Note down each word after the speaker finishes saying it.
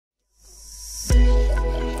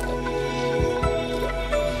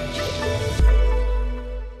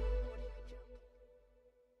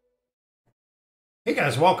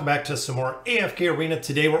Guys, welcome back to some more AFK Arena.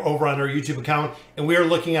 Today we're over on our YouTube account and we are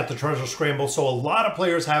looking at the Treasure Scramble. So a lot of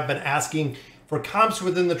players have been asking for comps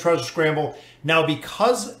within the Treasure Scramble. Now,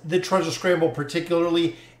 because the Treasure Scramble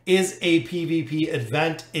particularly is a PvP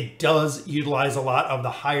event, it does utilize a lot of the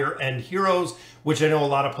higher end heroes, which I know a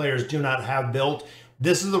lot of players do not have built.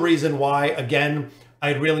 This is the reason why, again,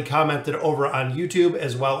 I really commented over on YouTube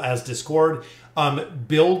as well as Discord.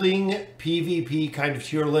 Building PvP kind of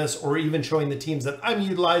tier lists or even showing the teams that I'm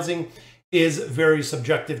utilizing is very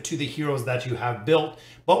subjective to the heroes that you have built.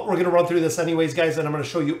 But we're going to run through this anyways, guys, and I'm going to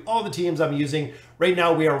show you all the teams I'm using. Right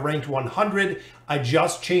now we are ranked 100. I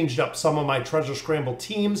just changed up some of my Treasure Scramble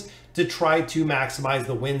teams to try to maximize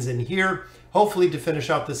the wins in here. Hopefully to finish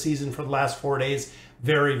out the season for the last 4 days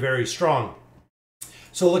very, very strong.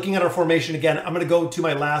 So looking at our formation again, I'm going to go to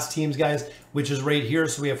my last teams, guys, which is right here.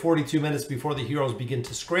 So we have 42 minutes before the heroes begin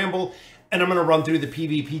to scramble. And I'm going to run through the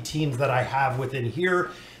PvP teams that I have within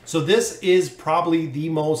here. So this is probably the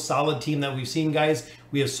most solid team that we've seen, guys.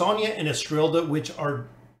 We have Sonya and Estrilda, which are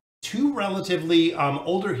two relatively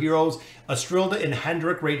older heroes. Estrilda and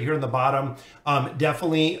Hendrik right here in the bottom.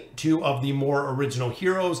 Definitely two of the more original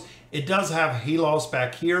heroes. It does have Halos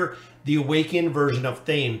back here, the Awakened version of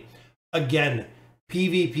Thane. Again,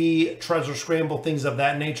 PvP, Treasure Scramble, things of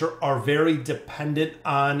that nature are very dependent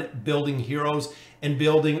on building heroes and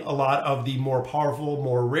building a lot of the more powerful,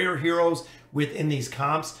 more rare heroes within these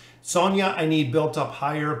comps. Sonya, I need built up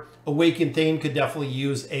higher. Awakened Thane could definitely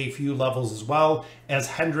use a few levels as well as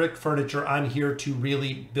Hendrik Furniture on here to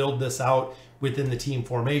really build this out within the team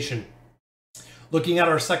formation. Looking at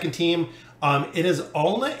our second team, it is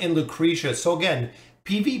Alna and Lucretia. So again,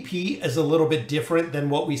 PvP is a little bit different than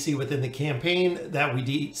what we see within the campaign that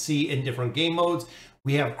we see in different game modes.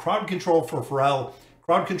 We have crowd control for Pharrell.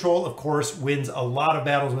 Crowd control, of course, wins a lot of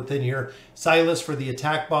battles within here. Silas for the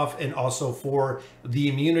attack buff and also for the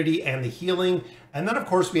immunity and the healing. And then, of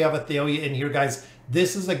course, we have Athalia in here, guys.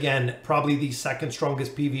 This is, again, probably the second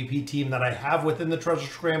strongest PvP team that I have within the Treasure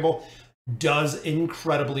Scramble. Does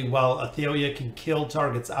incredibly well. Athalia can kill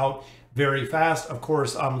targets out very fast. Of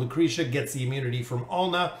course, Lucretia gets the immunity from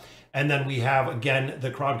Alna. And then we have, again,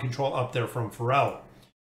 the crowd control up there from Pharrell.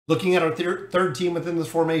 Looking at our third team within this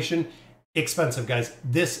formation, expensive, guys.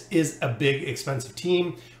 This is a big, expensive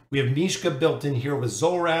team. We have Mishka built in here with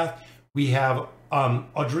Zolrath. We have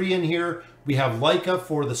Audrey in here. We have Leica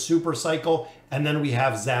for the super cycle. And then we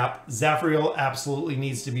have Zap. Zafriel absolutely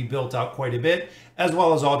needs to be built out quite a bit, as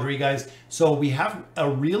well as Audrey, guys. So we have a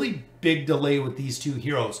really big delay with these two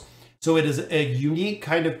heroes. So it is a unique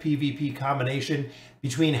kind of PvP combination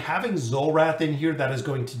between having Zolrath in here that is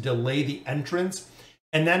going to delay the entrance,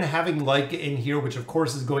 and then having Leica in here, which of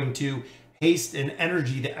course is going to haste and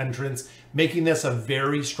energy the entrance, making this a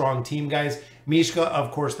very strong team, guys. Mishka, of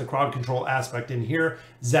course, the crowd control aspect in here.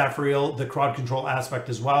 Zafriel, the crowd control aspect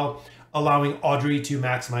as well, allowing Audrey to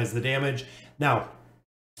maximize the damage. Now,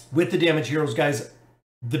 with the damage heroes, guys,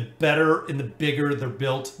 the better and the bigger they're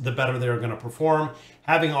built, the better they're going to perform.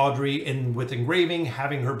 Having Audrey in with engraving,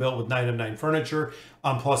 having her built with 9 of 9 furniture,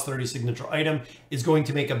 plus 30 signature item is going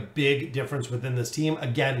to make a big difference within this team.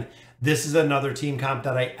 Again, this is another team comp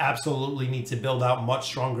that I absolutely need to build out much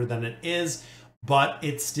stronger than it is, but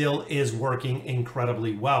it still is working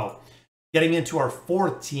incredibly well. Getting into our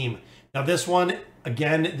fourth team. Now this one,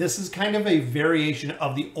 again, this is kind of a variation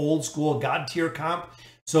of the old school God tier comp.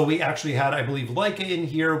 So we actually had, I believe, Leica in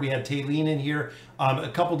here. We had Taylene in here. A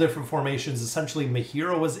couple different formations. Essentially,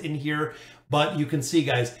 Mahira was in here. But you can see,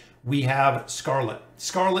 guys, we have Scarlet.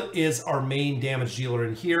 Scarlet is our main damage dealer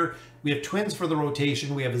in here. We have Twins for the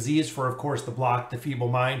rotation. We have Aziz for, of course, the block, the Feeble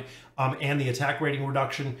Mind, and the attack rating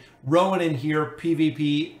reduction. Rowan in here,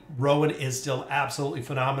 PvP. Rowan is still absolutely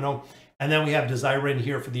phenomenal. And then we have Desire in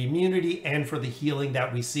here for the immunity and for the healing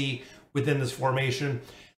that we see within this formation.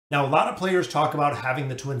 Now, a lot of players talk about having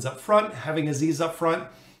the Twins up front, having Aziz up front.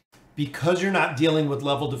 Because you're not dealing with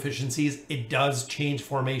level deficiencies, it does change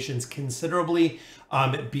formations considerably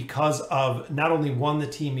because of not only one, the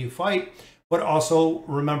team you fight, but also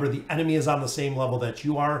remember the enemy is on the same level that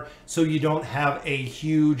you are. So you don't have a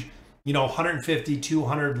huge, 150,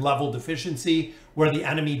 200 level deficiency where the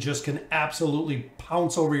enemy just can absolutely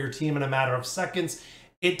pounce over your team in a matter of seconds.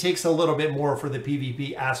 It takes a little bit more for the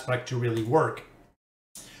PvP aspect to really work.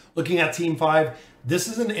 Looking at Team 5, this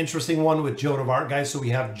is an interesting one with Joan of Arc, guys. So we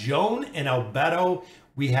have Joan and Albedo.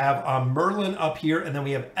 We have Merlin up here, and then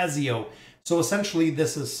we have Ezio. So essentially,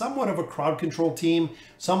 this is somewhat of a crowd control team,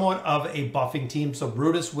 somewhat of a buffing team. So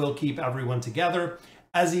Brutus will keep everyone together.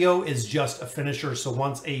 Ezio is just a finisher, so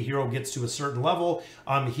once a hero gets to a certain level,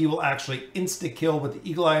 he will actually insta-kill with the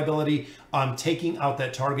Eagle Eye ability, taking out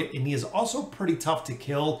that target, and he is also pretty tough to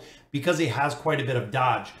kill because he has quite a bit of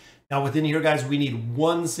dodge. Now within here, guys, we need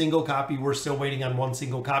one single copy. We're still waiting on one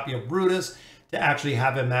single copy of Brutus to actually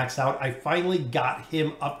have him maxed out. I finally got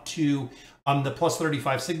him up to the plus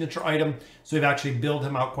 35 signature item, so we've actually built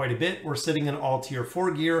him out quite a bit. We're sitting in all tier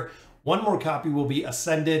 4 gear. One more copy will be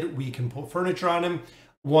ascended. We can put furniture on him.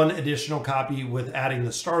 One additional copy with adding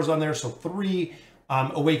the stars on there. So 3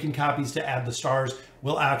 awakened copies to add the stars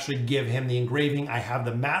will actually give him the engraving. I have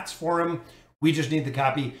the mats for him. We just need the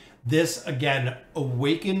copy. This, again,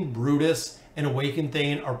 awakened Brutus and awakened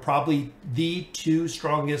Thane are probably the 2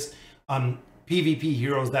 strongest PvP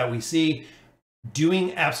heroes that we see.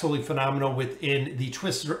 Doing absolutely phenomenal within the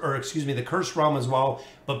the Cursed realm as well.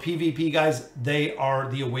 But PvP, guys, they are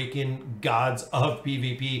the awakened gods of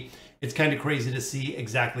PvP. It's kind of crazy to see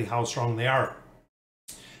exactly how strong they are.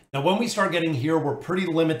 Now, when we start getting here, we're pretty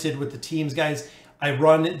limited with the teams, guys. I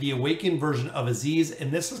run the awakened version of Aziz,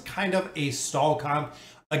 and this is kind of a stall comp.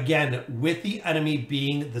 Again, with the enemy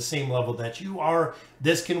being the same level that you are,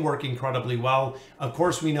 this can work incredibly well. Of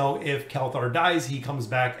course, we know if Kelthar dies, he comes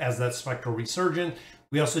back as that Spectral Resurgent.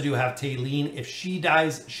 We also do have Taylene. If she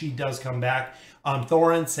dies, she does come back.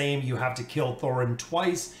 Thorin, same. You have to kill Thorin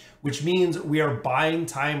twice, which means we are buying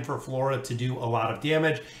time for Flora to do a lot of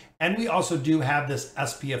damage. And we also do have this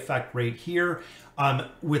SP effect right here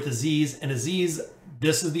with Aziz. And Aziz,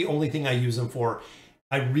 this is the only thing I use him for.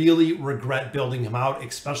 I really regret building him out,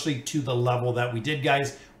 especially to the level that we did,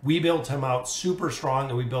 guys. We built him out super strong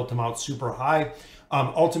and we built him out super high.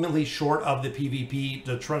 Ultimately, short of the PvP,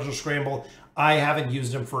 the Treasure Scramble, I haven't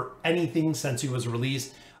used him for anything since he was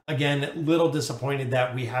released. Again, little disappointed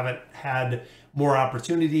that we haven't had more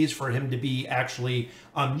opportunities for him to be actually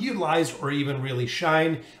utilized or even really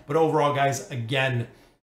shine. But overall, guys, again,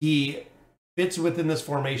 he fits within this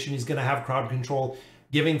formation. He's going to have crowd control,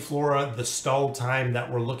 giving Flora the stall time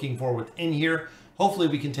that we're looking for within here. Hopefully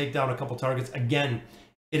we can take down a couple targets. Again,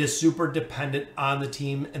 it is super dependent on the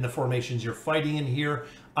team and the formations you're fighting in here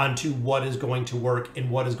onto what is going to work and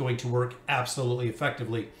what is going to work absolutely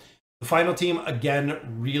effectively. The final team, again,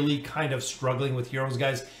 really kind of struggling with heroes,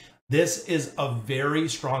 guys. This is a very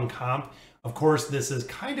strong comp. Of course, this is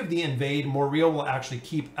kind of the invade. Moreo will actually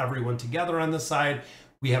keep everyone together on this side.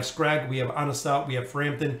 We have Scrag, we have Anastat, we have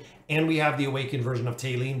Frampton, and we have the awakened version of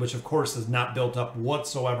Taylene, which of course is not built up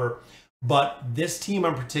whatsoever. But this team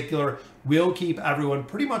in particular will keep everyone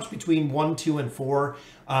pretty much between 1, 2, and 4,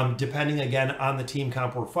 depending again on the team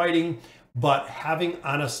comp we're fighting. But having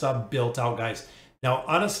Anastat built out, guys. Now,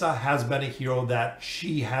 Anastat has been a hero that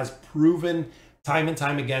she has proven time and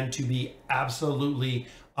time again to be absolutely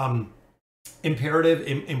imperative,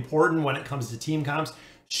 important when it comes to team comps.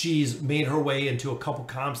 She's made her way into a couple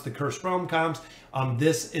comps, the Cursed Realm comps.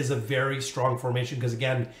 This is a very strong formation because,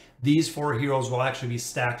 again, these 4 heroes will actually be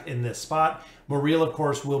stacked in this spot. Moreel, of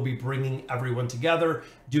course, will be bringing everyone together,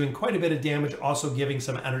 doing quite a bit of damage, also giving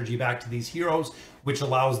some energy back to these heroes, which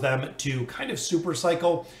allows them to kind of super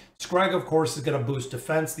cycle. Scrag, of course, is going to boost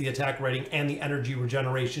defense, the attack rating, and the energy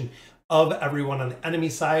regeneration of everyone on the enemy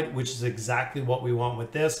side, which is exactly what we want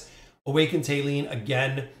with this. Awakened Taylene,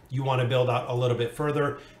 again, you want to build out a little bit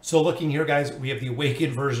further. So looking here, guys, we have the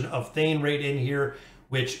awakened version of Thane right in here,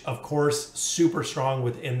 which of course, super strong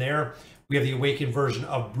within there. We have the awakened version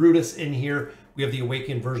of Brutus in here. We have the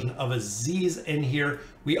awakened version of Aziz in here.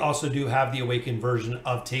 We also do have the awakened version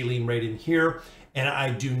of Taylene right in here. And I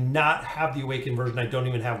do not have the awakened version. I don't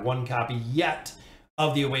even have one copy yet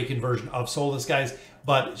of the awakened version of Solus, guys.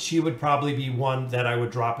 But she would probably be one that I would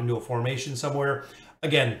drop into a formation somewhere.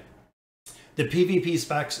 Again, the PvP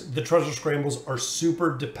specs, the Treasure Scrambles are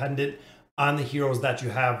super dependent on the heroes that you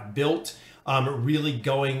have built. Really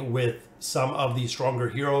going with some of the stronger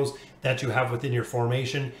heroes that you have within your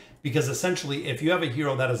formation. Because essentially, if you have a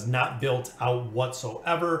hero that is not built out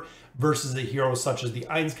whatsoever versus a hero such as the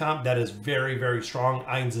Ainz comp that is very, very strong,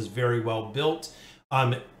 Ainz is very well built,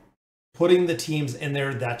 putting the teams in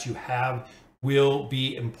there that you have will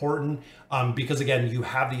be important because, again, you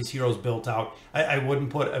have these heroes built out. I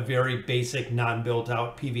wouldn't put a very basic non-built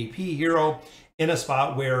out PvP hero in a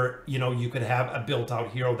spot where, you know, you could have a built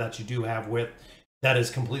out hero that you do have with that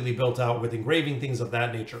is completely built out with engraving, things of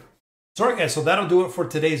that nature. So, all right, guys, so that'll do it for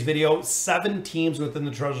today's video. 7 teams within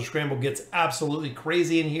the Treasure Scramble gets absolutely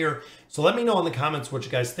crazy in here. So let me know in the comments what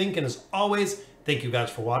you guys think. And as always, thank you guys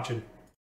for watching.